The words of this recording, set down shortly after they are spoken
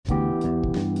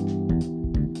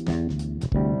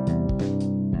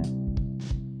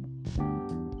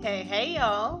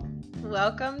y'all.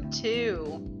 Welcome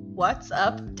to What's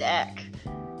Up Deck,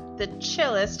 the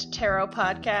chillest tarot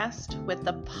podcast with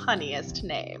the punniest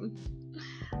name.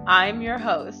 I'm your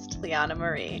host, Liana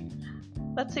Marie.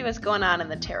 Let's see what's going on in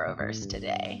the Tarotverse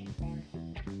today.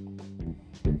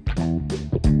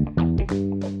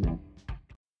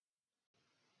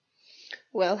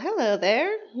 Well, hello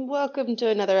there. Welcome to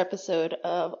another episode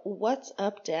of What's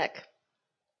Up Deck.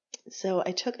 So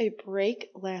I took a break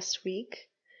last week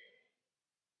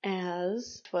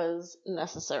as was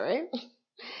necessary.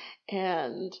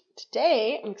 And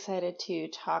today I'm excited to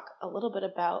talk a little bit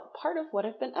about part of what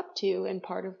I've been up to and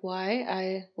part of why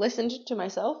I listened to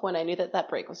myself when I knew that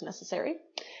break was necessary.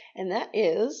 And that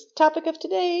is the topic of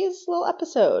today's little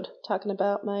episode, talking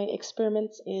about my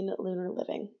experiments in lunar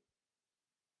living.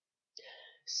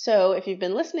 So if you've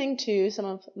been listening to some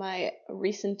of my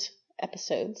recent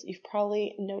episodes, you've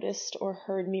probably noticed or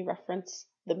heard me reference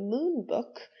the Moon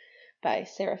book by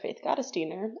Sarah Faith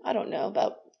Gottesdiener, I don't know,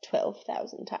 about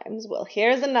 12,000 times. Well,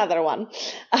 here's another one.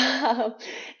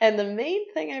 And the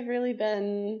main thing I've really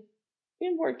been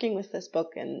working with this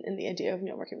book and the idea of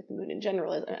working with the moon in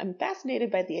general is I'm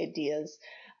fascinated by the ideas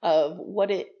of what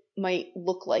it might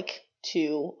look like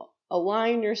to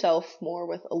align yourself more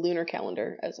with a lunar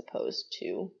calendar as opposed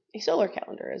to a solar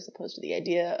calendar, as opposed to the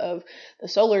idea of the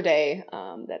solar day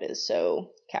that is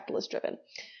so capitalist driven.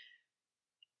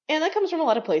 And that comes from a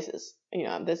lot of places.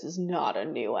 This is not a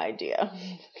new idea.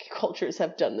 Cultures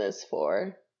have done this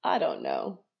for, I don't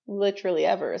know, literally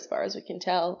ever, as far as we can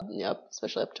tell.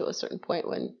 Especially up to a certain point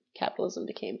when capitalism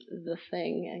became the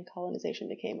thing and colonization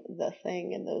became the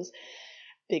thing, and those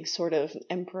big sort of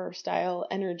emperor-style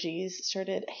energies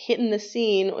started hitting the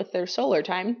scene with their solar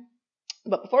time.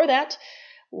 But before that,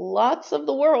 lots of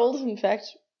the world, in fact,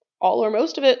 all or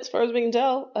most of it, as far as we can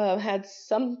tell, had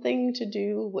something to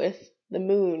do with the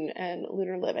moon and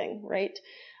lunar living, right?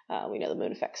 We know the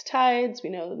moon affects tides. We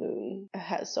know the moon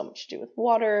has so much to do with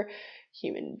water.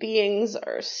 Human beings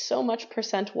are so much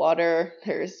percent water.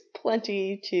 There's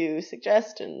plenty to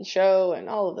suggest and show and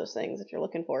all of those things, if you're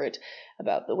looking for it,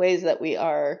 about the ways that we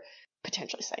are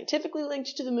potentially scientifically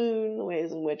linked to the moon, the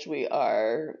ways in which we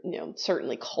are,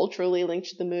 certainly culturally linked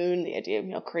to the moon, the idea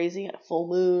of, crazy at a full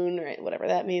moon, right? Whatever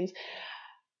that means.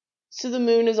 So the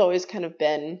moon has always kind of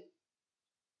been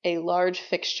a large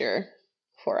fixture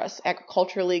for us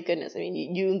agriculturally. Goodness, I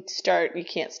mean, you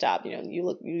can't stop. You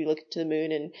look to the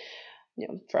moon,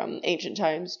 and from ancient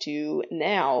times to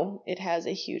now, it has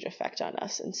a huge effect on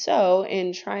us. And so,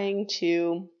 in trying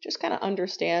to just kind of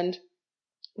understand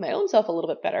my own self a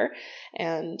little bit better,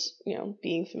 and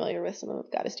being familiar with some of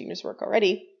Gottesdiener's work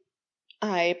already,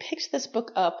 I picked this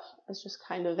book up as just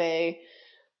kind of an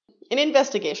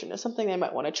investigation, is something I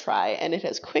might want to try, and it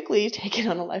has quickly taken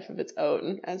on a life of its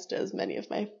own, as does many of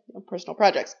my personal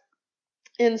projects.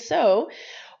 And so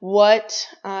what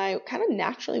I kind of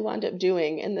naturally wound up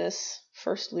doing in this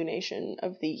first lunation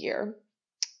of the year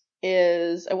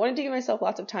is I wanted to give myself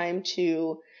lots of time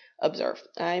to observe.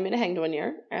 I'm in a hanged one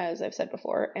year, as I've said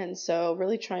before, and so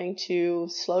really trying to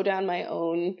slow down my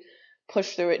own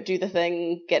push through it, do the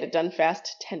thing, get it done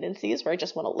fast tendencies where I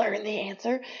just want to learn the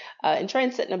answer, and try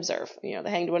and sit and observe. The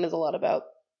hanged one is a lot about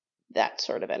that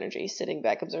sort of energy, sitting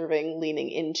back, observing, leaning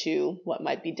into what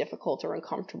might be difficult or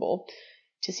uncomfortable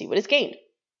to see what is gained.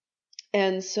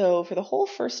 And so for the whole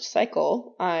first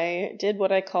cycle, I did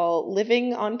what I call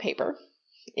living on paper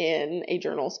in a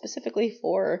journal specifically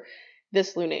for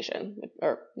this lunation,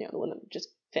 or the one that just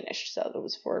finished. So it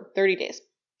was for 30 days,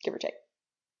 give or take.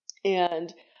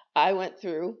 And I went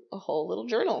through a whole little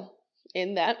journal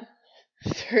in that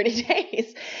 30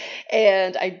 days.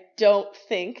 And I don't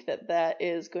think that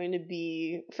is going to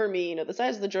be, for me, the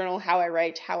size of the journal, how I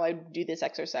write, how I do this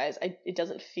exercise, it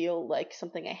doesn't feel like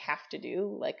something I have to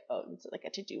do, like it's like a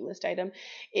to-do list item.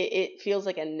 It feels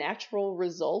like a natural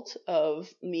result of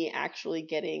me actually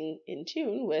getting in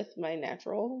tune with my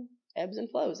natural ebbs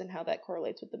and flows and how that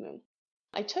correlates with the moon.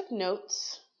 I took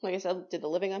notes, like I said, did the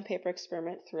living on paper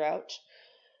experiment throughout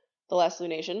the last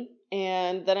lunation,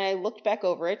 and then I looked back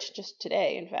over it just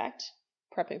today, in fact,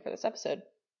 prepping for this episode,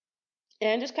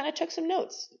 and just kind of took some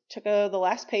notes. Took the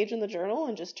last page in the journal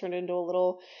and just turned it into a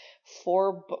little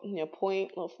four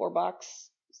box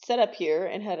setup here,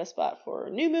 and had a spot for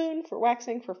new moon, for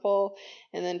waxing, for full,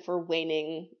 and then for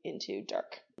waning into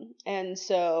dark. And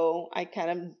so I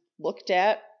kind of looked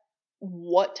at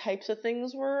what types of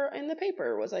things were in the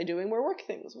paper. Was I doing more work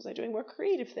things? Was I doing more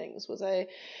creative things? Was I,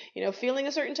 feeling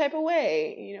a certain type of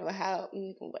way?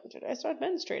 When did I start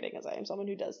menstruating? As I am someone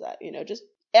who does that, just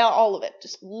all of it,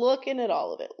 just looking at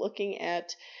all of it, looking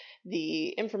at the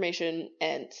information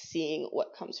and seeing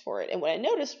what comes for it. And what I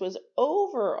noticed was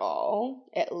overall,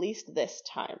 at least this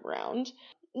time round,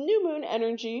 new moon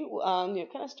energy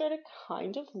kind of started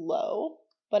kind of low,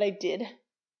 but I did,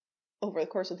 over the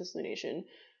course of this lunation,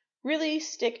 really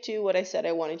stick to what I said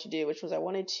I wanted to do, which was I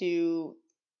wanted to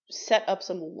set up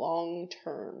some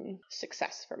long-term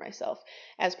success for myself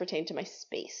as pertained to my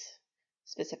space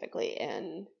specifically.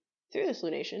 And through this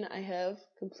lunation, I have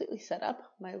completely set up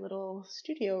my little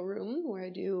studio room where I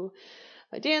do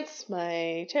my dance,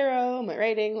 my tarot, my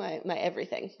writing, my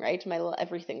everything, right? My little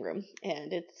everything room.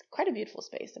 And it's quite a beautiful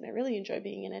space, and I really enjoy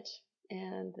being in it.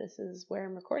 And this is where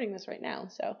I'm recording this right now.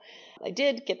 So I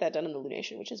did get that done in the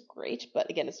lunation, which is great. But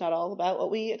again, it's not all about what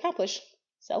we accomplish.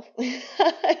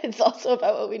 It's also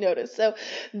about what we notice. So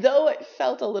though it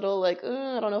felt a little like,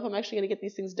 I don't know if I'm actually going to get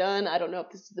these things done. I don't know if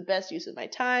this is the best use of my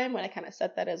time. When I kind of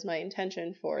set that as my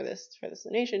intention for this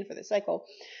lunation, for this cycle,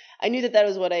 I knew that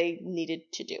was what I needed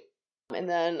to do. And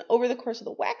then over the course of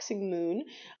the waxing moon,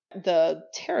 the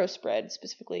tarot spread,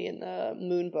 specifically in the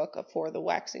moon book for the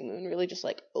waxing moon, really just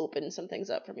like opened some things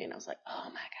up for me. And I was like, oh my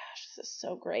gosh, this is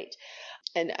so great.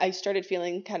 And I started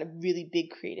feeling kind of really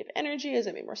big creative energy as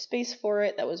I made more space for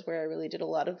it. That was where I really did a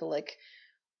lot of the like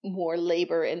more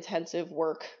labor intensive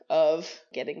work of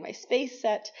getting my space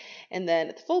set. And then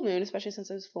at the full moon, especially since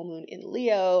it was full moon in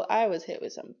Leo, I was hit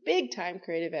with some big time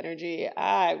creative energy.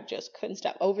 I just couldn't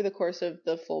stop over the course of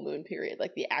the full moon period,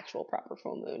 like the actual proper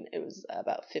full moon. It was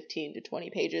about 15 to 20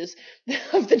 pages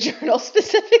of the journal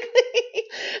specifically.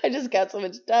 I just got so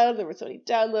much done. There were so many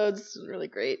downloads. It was really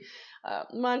great.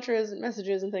 Mantras and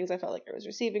messages and things I felt like I was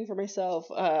receiving for myself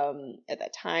at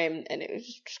that time, and it was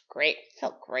just great. It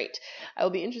felt great. I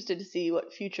will be interested to see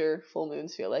what future full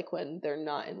moons feel like when they're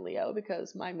not in Leo,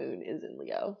 because my moon is in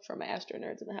Leo for my astro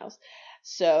nerds in the house.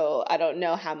 So I don't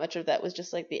know how much of that was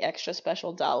just like the extra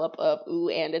special dollop of, ooh,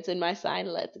 and it's in my sign,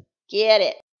 let's get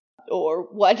it, or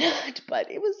whatnot,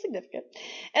 but it was significant.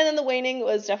 And then the waning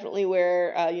was definitely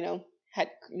where, had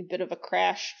a bit of a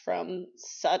crash from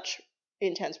such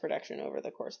intense production over the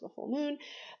course of the full moon,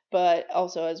 but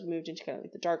also as we moved into kind of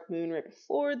like the dark moon right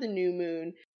before the new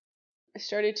moon, I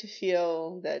started to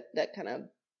feel that kind of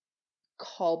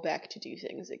call back to do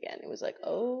things again. It was like,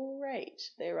 oh right,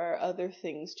 there are other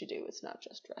things to do. It's not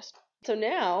just rest. So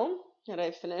now that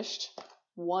I've finished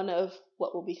one of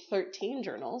what will be 13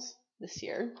 journals this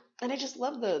year, and I just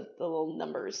love the little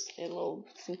numbers and little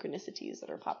synchronicities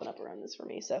that are popping up around this for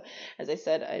me. So as I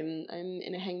said, I'm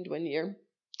in a hanged one year.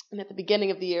 And at the beginning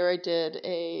of the year, I did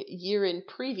a year in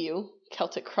preview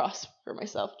Celtic Cross for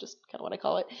myself, just kind of what I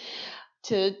call it,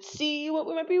 to see what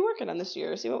we might be working on this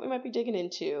year, see what we might be digging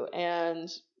into. And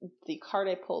the card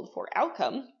I pulled for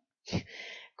outcome,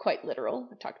 quite literal,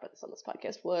 I've talked about this on this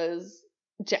podcast, was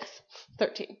Death,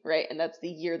 13, right? And that's the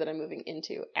year that I'm moving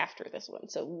into after this one.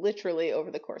 So literally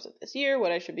over the course of this year,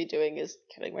 what I should be doing is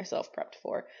getting myself prepped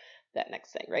for that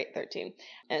next thing, right? 13.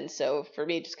 And so for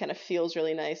me, it just kind of feels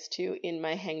really nice to, in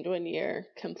my hanged one year,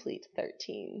 complete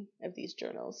 13 of these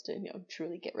journals to,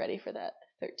 truly get ready for that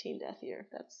 13 death year.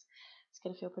 It's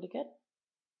going to feel pretty good.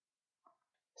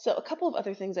 So a couple of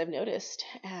other things I've noticed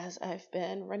as I've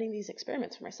been running these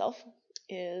experiments for myself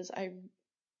is I'm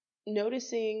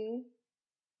noticing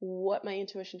what my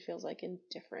intuition feels like in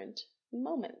different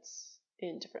moments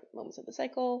of the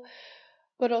cycle,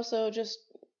 but also just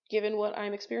given what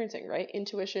I'm experiencing, right?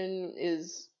 Intuition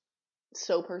is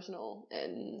so personal,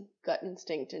 and gut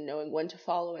instinct, and knowing when to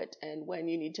follow it and when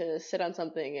you need to sit on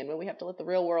something and when we have to let the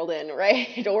real world in,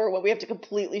 right? Or when we have to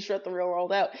completely shut the real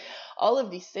world out. All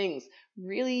of these things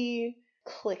really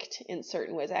clicked in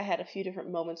certain ways. I had a few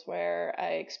different moments where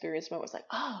I experienced moments like,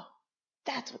 oh,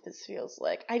 that's what this feels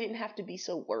like. I didn't have to be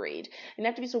so worried. I didn't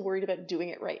have to be so worried about doing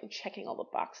it right and checking all the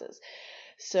boxes.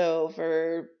 So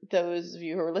for those of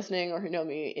you who are listening or who know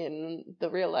me in the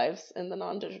real lives in the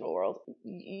non-digital world,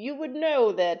 you would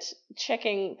know that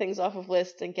checking things off of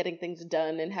lists and getting things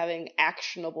done and having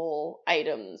actionable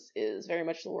items is very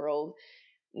much the world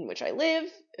in which I live.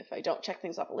 If I don't check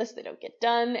things off a list, they don't get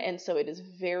done. And so it is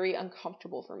very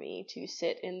uncomfortable for me to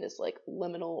sit in this like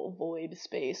liminal void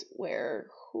space where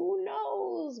who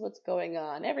knows what's going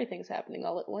on. Everything's happening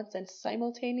all at once and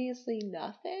simultaneously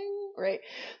nothing, right?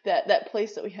 That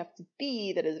place that we have to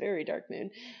be, that is very dark moon,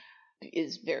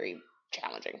 is very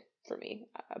challenging for me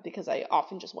because I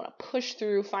often just want to push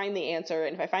through, find the answer.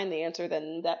 And if I find the answer,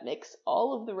 then that makes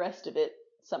all of the rest of it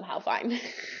somehow fine.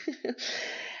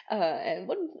 And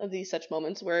one of these such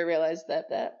moments where I realized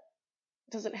that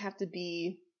doesn't have to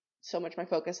be so much my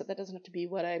focus, that doesn't have to be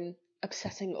what I'm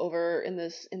obsessing over in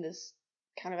this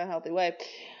kind of a healthy way,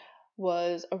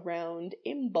 was around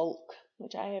a bulk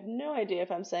which I have no idea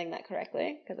if I'm saying that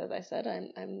correctly, because as I said,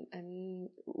 I'm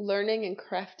learning and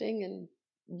crafting and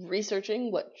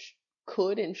researching what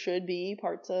could and should be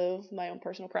parts of my own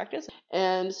personal practice.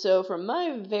 And so from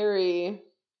my very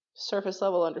surface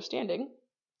level understanding,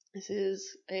 this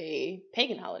is a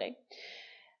pagan holiday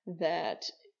that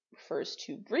refers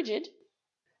to Brigid.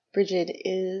 Brigid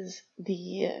is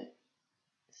the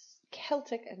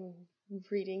Celtic, I'm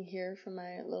reading here from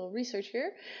my little research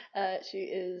here, she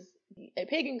is a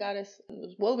pagan goddess and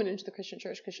was woven into the Christian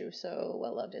church because she was so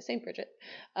well loved as Saint Bridget.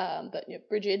 But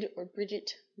Brigid or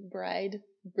Bridget, bride,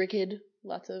 Brigid,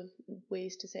 lots of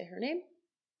ways to say her name.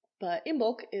 But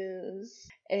Imbolc is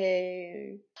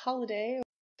a holiday,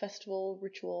 festival,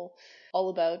 ritual, all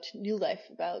about new life,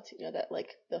 about, that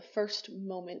like the first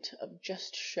moment of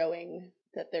just showing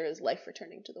that there is life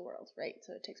returning to the world, right?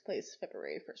 So it takes place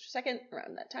February 1st or 2nd,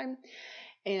 around that time.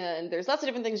 And there's lots of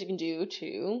different things you can do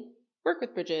to work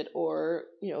with Bridget or,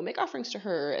 make offerings to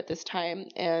her at this time.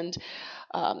 And it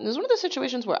was one of those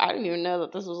situations where I didn't even know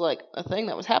that this was like a thing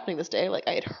that was happening this day. Like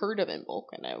I had heard of Imbolc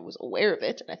and I was aware of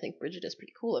it. And I think Bridget is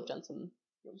pretty cool. I've done some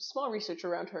small research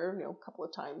around her, a couple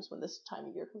of times when this time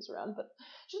of year comes around, but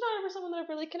she's not ever someone that I've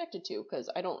really connected to because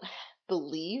I don't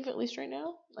believe, at least right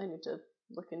now, I need to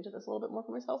look into this a little bit more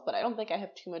for myself, but I don't think I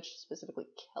have too much specifically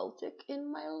Celtic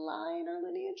in my line or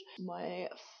lineage. My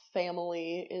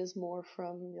family is more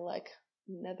from like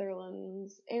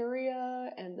Netherlands area,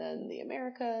 and then the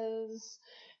Americas,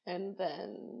 and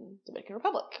then Dominican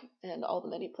Republic, and all the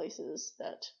many places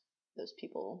that those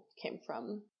people came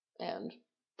from and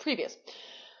previous.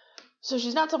 So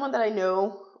she's not someone that I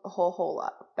know a whole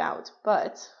lot about,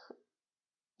 but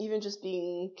even just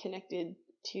being connected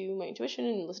to my intuition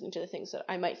and listening to the things that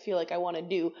I might feel like I want to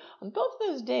do on both of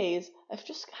those days, I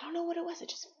don't know what it was. It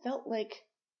just felt like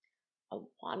I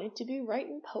wanted to be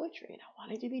writing poetry and I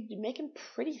wanted to be making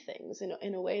pretty things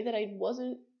in a way that I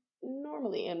wasn't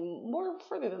normally, and more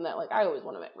further than that, like I always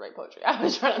want to write poetry. I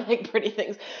was trying to make pretty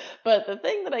things, but the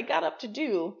thing that I got up to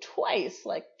do twice,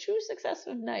 like 2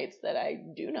 successive nights that I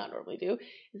do not normally do,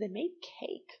 is I made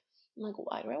cake. I'm like,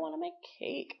 why do I want to make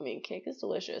cake? I mean, cake is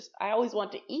delicious. I always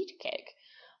want to eat cake.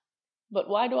 But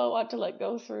why do I want to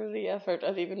go through the effort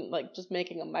of even just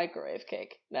making a microwave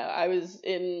cake? Now, I was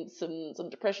in some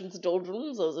depression's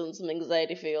doldrums, I was in some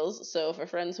anxiety feels, so for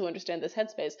friends who understand this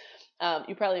headspace,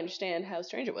 you probably understand how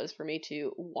strange it was for me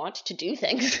to want to do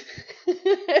things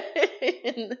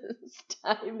in this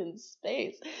time and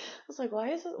space. I was like, why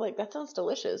is it, that sounds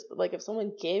delicious, but if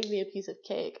someone gave me a piece of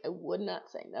cake, I would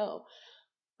not say no.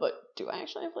 But do I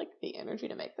actually have the energy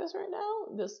to make this right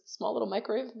now? This small little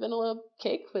microwave vanilla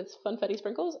cake with funfetti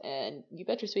sprinkles? And you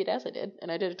bet your sweet ass I did.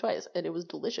 And I did it twice. And it was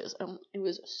delicious. It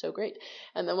was so great.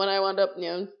 And then when I wound up,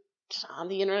 just on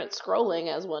the internet scrolling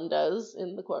as one does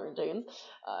in the quarantines,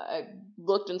 I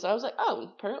looked and I was like,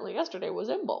 oh, apparently yesterday was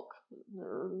Imbolc.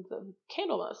 Or the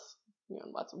Candlemas.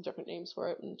 Lots of different names for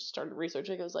it. And just started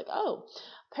researching. I was like, oh,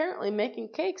 apparently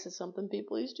making cakes is something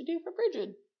people used to do for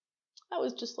Bridget. That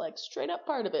was just straight up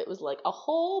part of it. It was a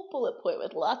whole bullet point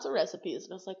with lots of recipes.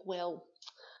 And I was like, well,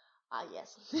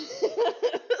 yes.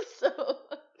 So,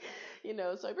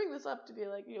 so I bring this up to be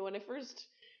when I first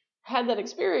had that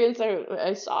experience,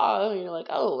 I saw,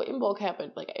 oh, Imbolc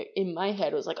happened. In my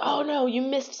head, it was oh no, you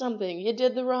missed something. You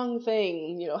did the wrong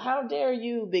thing. How dare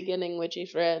you, beginning witchy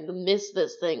friend, miss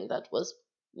this thing that was,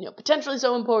 potentially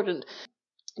so important.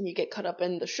 And you get caught up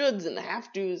in the shoulds and the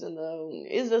have-tos and the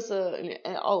is this and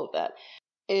all of that.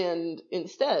 And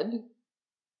instead,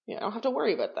 I don't have to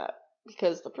worry about that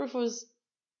because the proof was,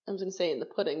 I was going to say in the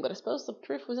pudding, but I suppose the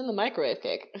proof was in the microwave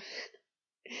cake.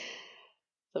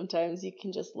 Sometimes you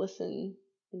can just listen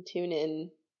and tune in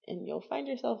and you'll find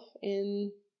yourself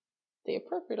in the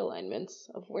appropriate alignments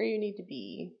of where you need to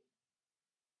be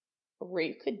or where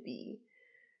you could be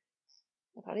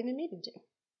without even needing to.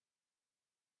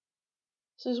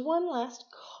 So there's one last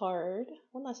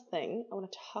thing I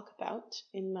want to talk about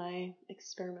in my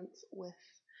experiments with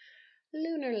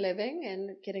lunar living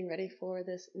and getting ready for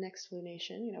this next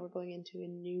lunation. We're going into a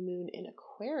new moon in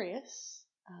Aquarius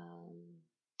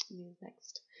these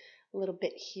next little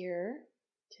bit here,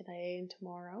 today and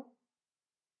tomorrow,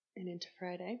 and into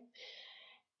Friday.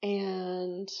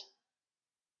 And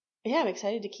yeah, I'm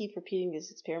excited to keep repeating these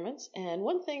experiments. And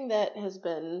one thing that has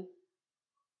been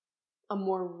a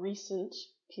more recent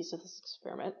piece of this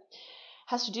experiment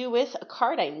has to do with a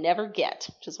card I never get,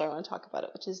 which is why I want to talk about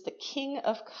it, which is the King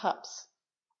of Cups.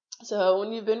 So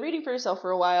when you've been reading for yourself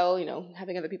for a while,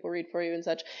 having other people read for you and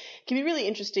such, it can be really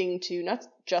interesting to not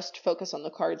just focus on the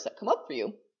cards that come up for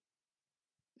you,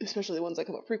 especially the ones that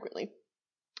come up frequently,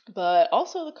 but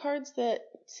also the cards that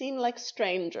seem like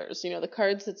strangers, the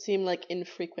cards that seem like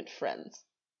infrequent friends.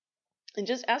 And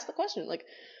just ask the question, like,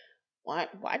 why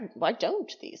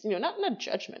don't these? Not in a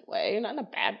judgment way, not in a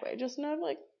bad way, just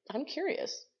like, I'm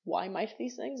curious. Why might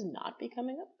these things not be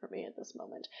coming up for me at this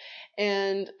moment?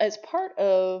 And as part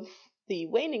of the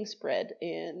waning spread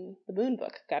in the Moon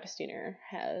book, Goddess Diener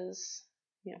has,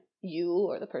 you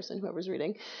or the person, whoever's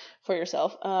reading, for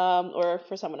yourself, or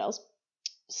for someone else,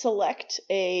 select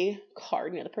a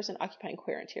card, the person occupying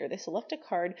Querent here, they select a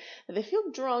card that they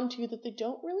feel drawn to that they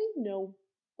don't really know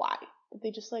why, but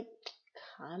they just like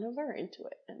kind of are into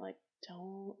it and like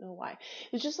don't know why.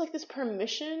 It's just like this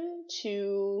permission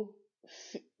to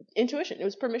intuition. It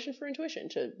was permission for intuition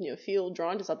to, feel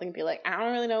drawn to something and be like, I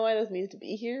don't really know why this needs to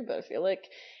be here, but I feel like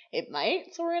it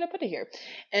might, so we're going to put it here.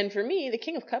 And for me, the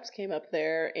King of Cups came up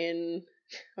there in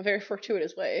a very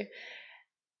fortuitous way.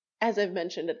 As I've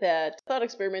mentioned, that thought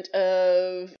experiment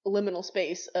of liminal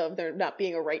space, of there not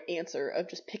being a right answer, of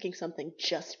just picking something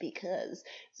just because.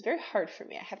 It's very hard for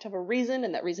me. I have to have a reason,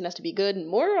 and that reason has to be good, and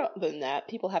more than that,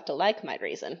 people have to like my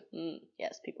reason.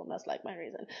 Yes, people must like my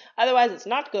reason. Otherwise, it's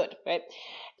not good, right?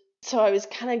 So I was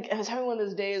having one of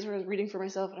those days where I was reading for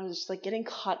myself, and I was just like getting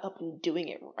caught up in doing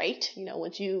it right.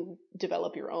 Once you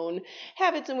develop your own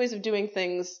habits and ways of doing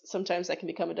things, sometimes that can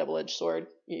become a double-edged sword.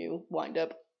 You wind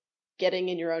up getting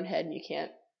in your own head, and you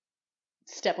can't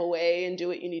step away and do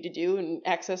what you need to do and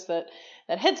access that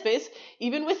headspace,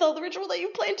 even with all the ritual that you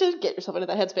plan to get yourself into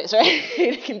that headspace, right?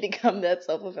 It can become that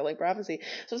self-fulfilling prophecy.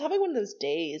 So I was having one of those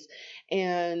days,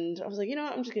 and I was like,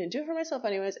 I'm just going to do it for myself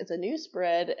anyways. It's a new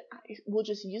spread. We'll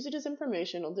just use it as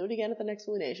information. I'll do it again at the next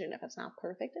lunation. If it's not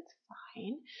perfect, it's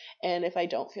fine. And if I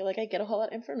don't feel like I get a whole lot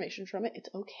of information from it, it's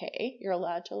okay. You're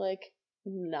allowed to like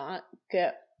not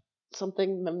get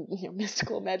something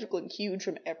mystical, magical, and huge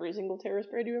from every single tarot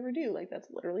spread you ever do. Like, that's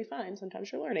literally fine. Sometimes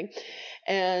you're learning.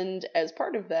 And as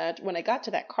part of that, when I got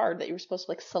to that card that you were supposed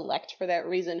to like select for that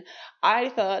reason, I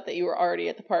thought that you were already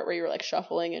at the part where you were like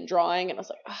shuffling and drawing, and I was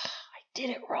like, I did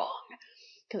it wrong.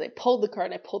 Because I pulled the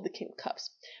card and I pulled the King of Cups.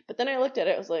 But then I looked at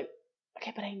it, I was like,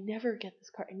 okay, but I never get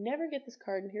this card. I never get this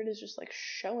card, and here it is just like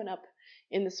showing up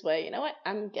in this way. You know what?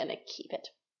 I'm gonna keep it.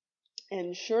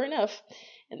 And sure enough,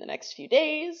 in the next few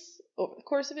days, over the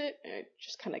course of it, I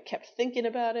just kind of kept thinking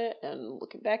about it and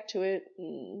looking back to it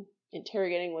and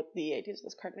interrogating what the ideas of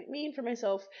this card might mean for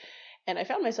myself. And I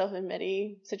found myself in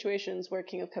many situations where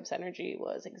King of Cups energy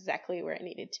was exactly where I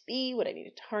needed to be, what I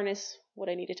needed to harness, what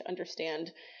I needed to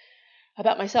understand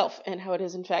about myself, and how it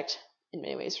is, in fact, in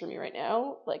many ways for me right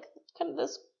now, like kind of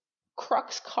this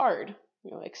crux card,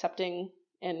 accepting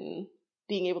and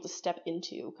being able to step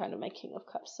into kind of my King of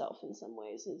Cups self in some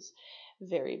ways is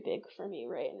very big for me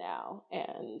right now.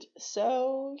 And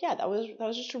so, yeah, that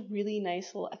was just a really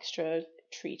nice little extra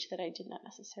treat that I did not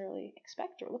necessarily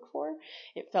expect or look for.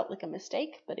 It felt like a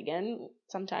mistake, but again,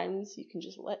 sometimes you can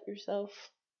just let yourself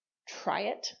try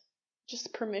it.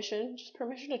 Just permission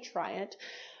to try it.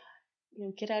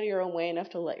 Get out of your own way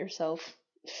enough to let yourself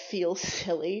feel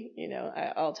silly.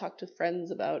 I'll talk to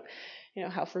friends about,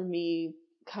 how for me,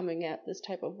 coming at this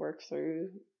type of work through,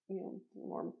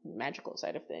 more magical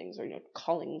side of things, or,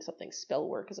 calling something spell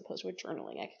work as opposed to a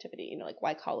journaling activity, like,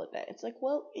 why call it that? It's like,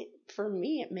 well, for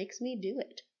me, it makes me do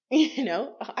it.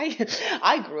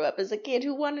 I grew up as a kid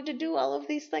who wanted to do all of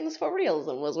these things for reals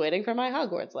and was waiting for my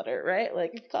Hogwarts letter, right?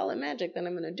 Like, if you call it magic, then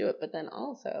I'm going to do it. But then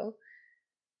also,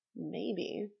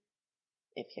 maybe,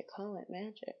 if you call it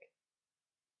magic,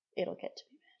 it'll get to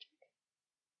be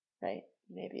magic, right?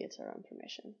 Maybe it's our own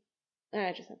permission.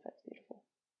 I just think that's beautiful.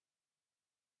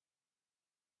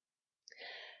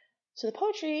 So the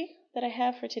poetry that I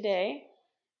have for today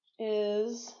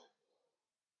is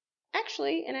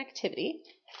actually an activity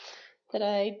that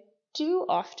I do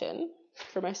often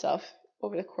for myself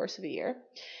over the course of a year.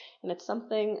 And it's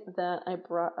something that I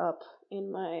brought up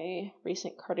in my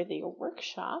recent Card of the Year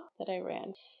workshop that I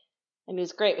ran. And it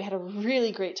was great. We had a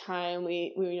really great time.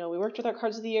 We worked with our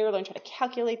cards of the year, learned how to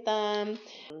calculate them.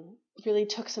 Really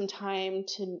took some time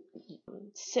to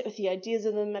sit with the ideas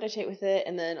of them, meditate with it,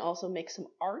 and then also make some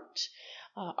art.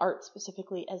 Art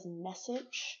specifically as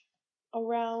message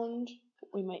around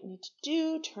what we might need to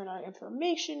do, turn our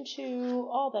information to,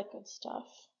 all that good stuff.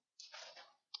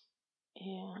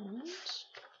 And that's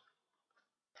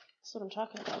what I'm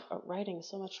talking about writing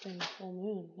so much during the full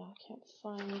moon. Now I can't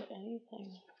find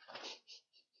anything.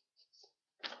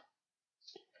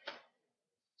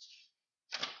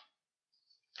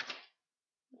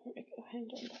 Here we go. Hang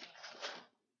on.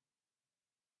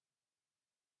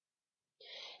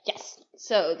 Yes.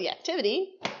 So the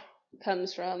activity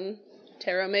comes from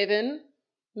tarot maven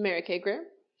Mary K. Greer,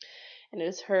 And it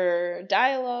is her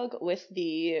dialogue with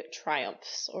the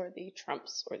triumphs or the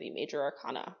trumps or the major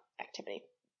arcana activity.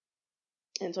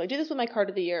 And so I do this with my card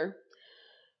of the year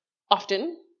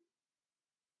often.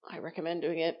 I recommend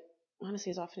doing it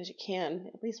honestly as often as you can,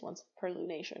 at least once per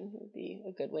lunation would be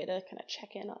a good way to kind of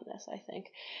check in on this, I think.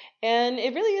 And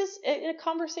it really is a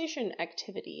conversation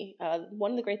activity. One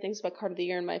of the great things about card of the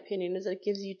year, in my opinion, is that it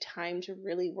gives you time to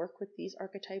really work with these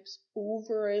archetypes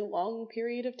over a long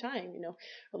period of time.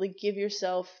 Really give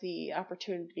yourself the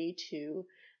opportunity to,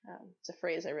 it's a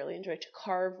phrase I really enjoy, to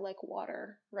carve like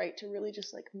water, right? To really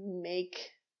just like make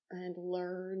and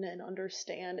learn and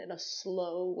understand in a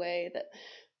slow way that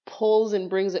pulls and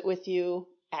brings it with you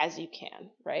as you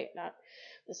can, right? Not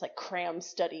this like cram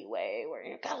study way where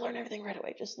you gotta learn everything right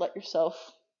away. Just let yourself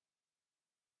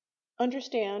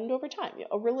understand over time,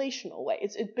 a relational way.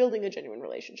 It's building a genuine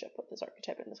relationship with this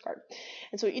archetype in this card.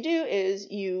 And so what you do is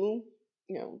you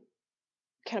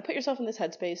kind of put yourself in this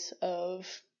headspace of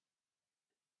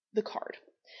the card,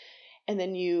 and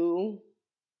then you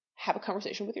have a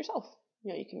conversation with yourself.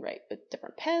 You can write with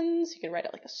different pens. You can write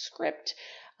it like a script.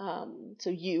 So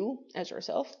you, as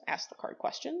yourself, ask the card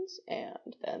questions,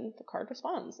 and then the card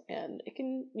responds. And it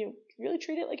can, really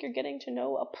treat it like you're getting to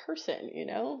know a person.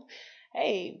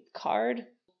 Hey, card.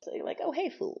 So you're like, oh, hey,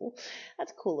 fool.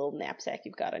 That's a cool little knapsack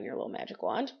you've got on your little magic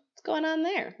wand. What's going on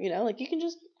there? Like you can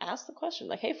just ask the question,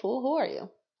 like, hey, fool, who are you?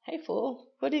 Hey, fool,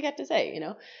 what do you got to say?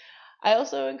 I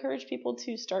also encourage people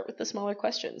to start with the smaller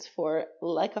questions for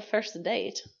like a first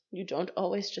date. You don't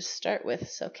always just start with,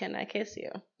 so can I kiss you,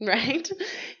 right?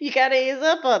 You gotta ease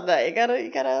up on that. You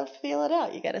gotta feel it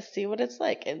out. You gotta see what it's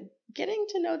like. And getting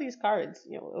to know these cards,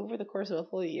 over the course of a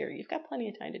full year, you've got plenty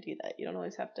of time to do that. You don't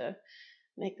always have to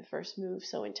make the first move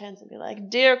so intense and be like,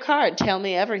 dear card, tell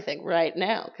me everything right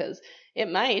now, because it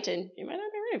might, and you might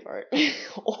not be ready for it.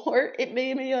 Or it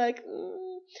may be like,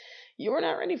 you're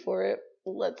not ready for it.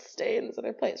 Let's stay in this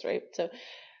other place, right? So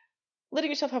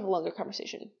letting yourself have a longer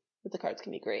conversation with the cards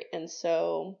can be great. And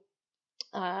so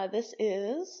this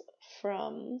is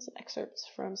from some excerpts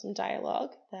from some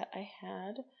dialogue that I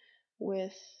had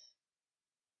with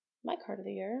my card of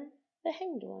the year, the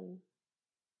Hanged One.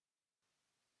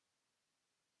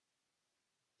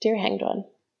 Dear Hanged One,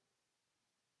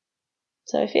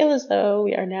 so I feel as though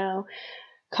we are now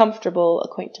comfortable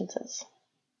acquaintances,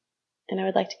 and I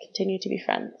would like to continue to be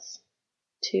friends,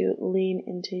 to lean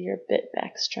into your bit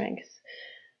back strength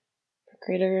for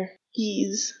greater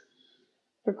ease,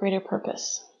 for greater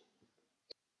purpose.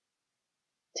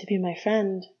 To be my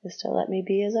friend is to let me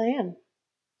be as I am,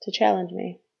 to challenge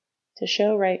me, to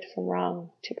show right from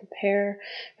wrong, to prepare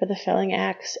for the felling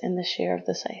axe and the share of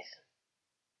the scythe.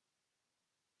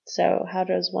 So how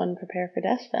does one prepare for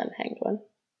death then, Hanged One?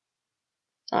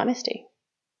 Honesty,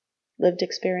 lived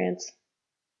experience,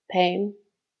 pain,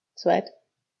 sweat,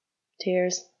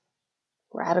 tears,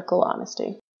 radical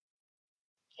honesty,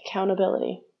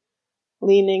 accountability,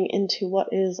 leaning into what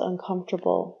is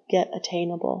uncomfortable yet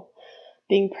attainable.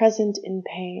 Being present in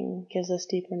pain gives us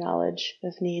deeper knowledge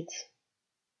of needs.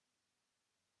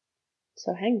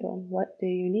 So Hanged One, what do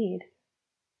you need?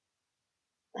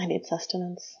 I need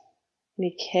sustenance. I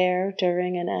need care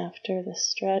during and after the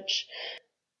stretch.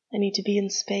 I need to be in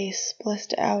space,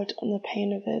 blissed out on the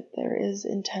pain of it. There is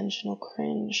intentional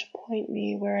cringe. Point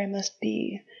me where I must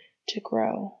be to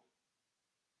grow.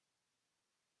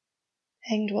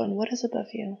 Hanged One, what is above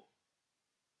you?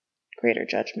 Greater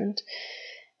judgment.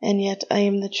 And yet I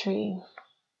am the tree,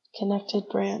 connected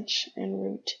branch and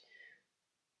root.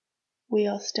 We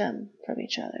all stem from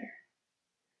each other.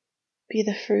 Be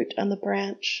the fruit on the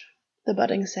branch, the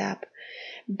budding sap.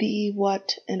 Be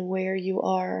what and where you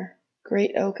are,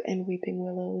 great oak and weeping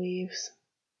willow leaves.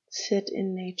 Sit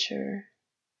in nature,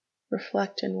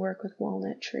 reflect and work with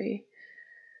walnut tree.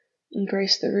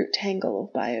 Embrace the root tangle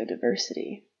of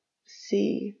biodiversity.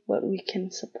 See what we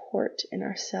can support in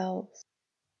ourselves,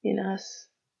 in us,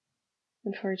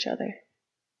 and for each other.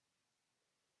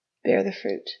 Bear the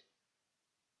fruit.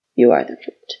 You are the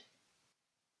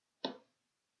fruit.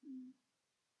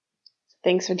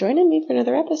 Thanks for joining me for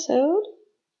another episode.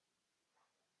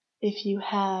 If you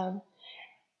have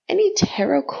any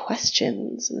tarot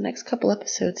questions in the next couple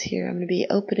episodes here, I'm going to be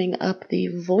opening up the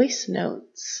voice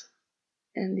notes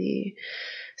and the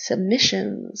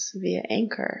submissions via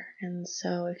Anchor. And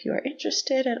so if you are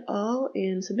interested at all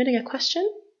in submitting a question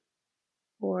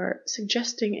or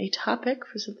suggesting a topic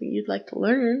for something you'd like to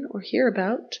learn or hear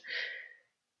about,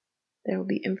 there will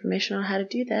be information on how to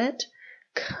do that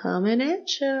coming at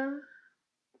ya.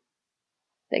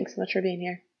 Thanks so much for being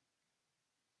here.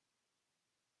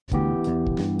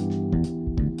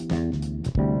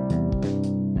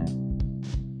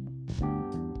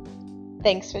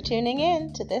 Thanks for tuning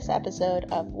in to this episode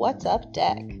of What's Up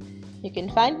Deck. You can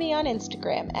find me on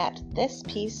Instagram at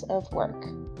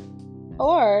thispieceofwork.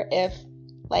 Or if,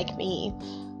 like me,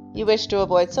 you wish to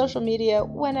avoid social media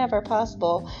whenever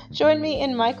possible, join me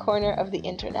in my corner of the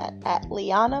internet at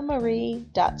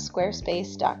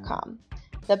lianamarie.squarespace.com,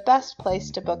 the best place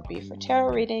to book me for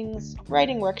tarot readings,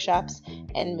 writing workshops,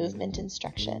 and movement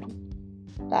instruction.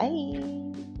 Bye!